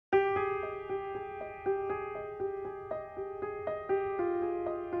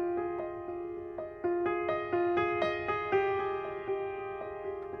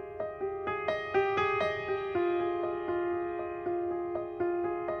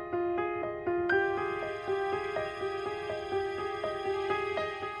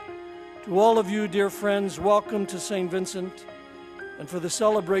To all of you, dear friends, welcome to St. Vincent, and for the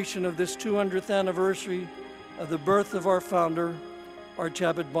celebration of this 200th anniversary of the birth of our founder,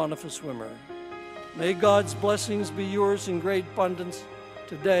 Archabbot Boniface Wimmer. May God's blessings be yours in great abundance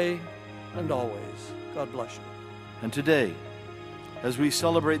today and always. God bless you. And today, as we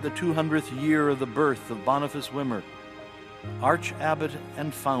celebrate the 200th year of the birth of Boniface Wimmer, Archabbot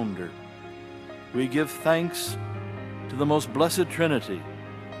and founder, we give thanks to the most blessed Trinity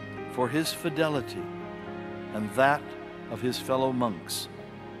for his fidelity and that of his fellow monks.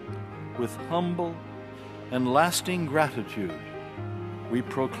 With humble and lasting gratitude, we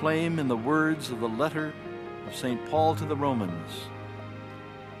proclaim in the words of the letter of St. Paul to the Romans,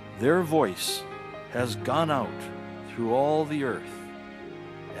 "Their voice has gone out through all the earth,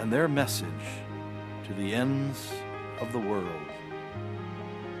 and their message to the ends of the world."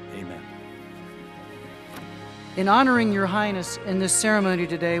 Amen. In honoring Your Highness in this ceremony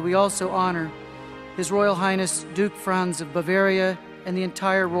today, we also honor His Royal Highness Duke Franz of Bavaria and the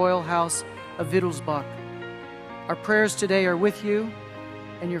entire Royal House of Wittelsbach. Our prayers today are with you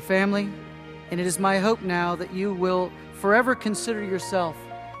and your family, and it is my hope now that you will forever consider yourself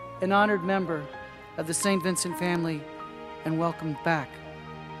an honored member of the St. Vincent family and welcome back.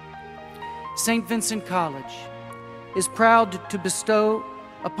 St. Vincent College is proud to bestow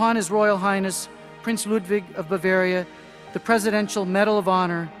upon His Royal Highness Prince Ludwig of Bavaria the Presidential Medal of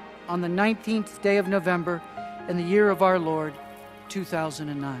Honor on the 19th day of November in the year of our Lord,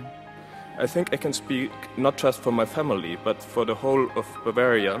 2009. I think I can speak not just for my family, but for the whole of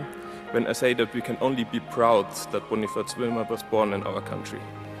Bavaria when I say that we can only be proud that Boniface Wimmer was born in our country.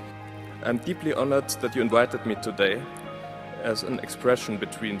 I'm deeply honored that you invited me today as an expression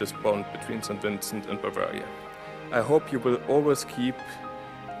between this bond between St. Vincent and Bavaria. I hope you will always keep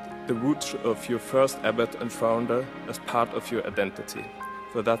the roots of your first abbot and founder as part of your identity.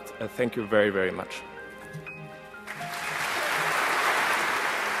 For that, I thank you very, very much.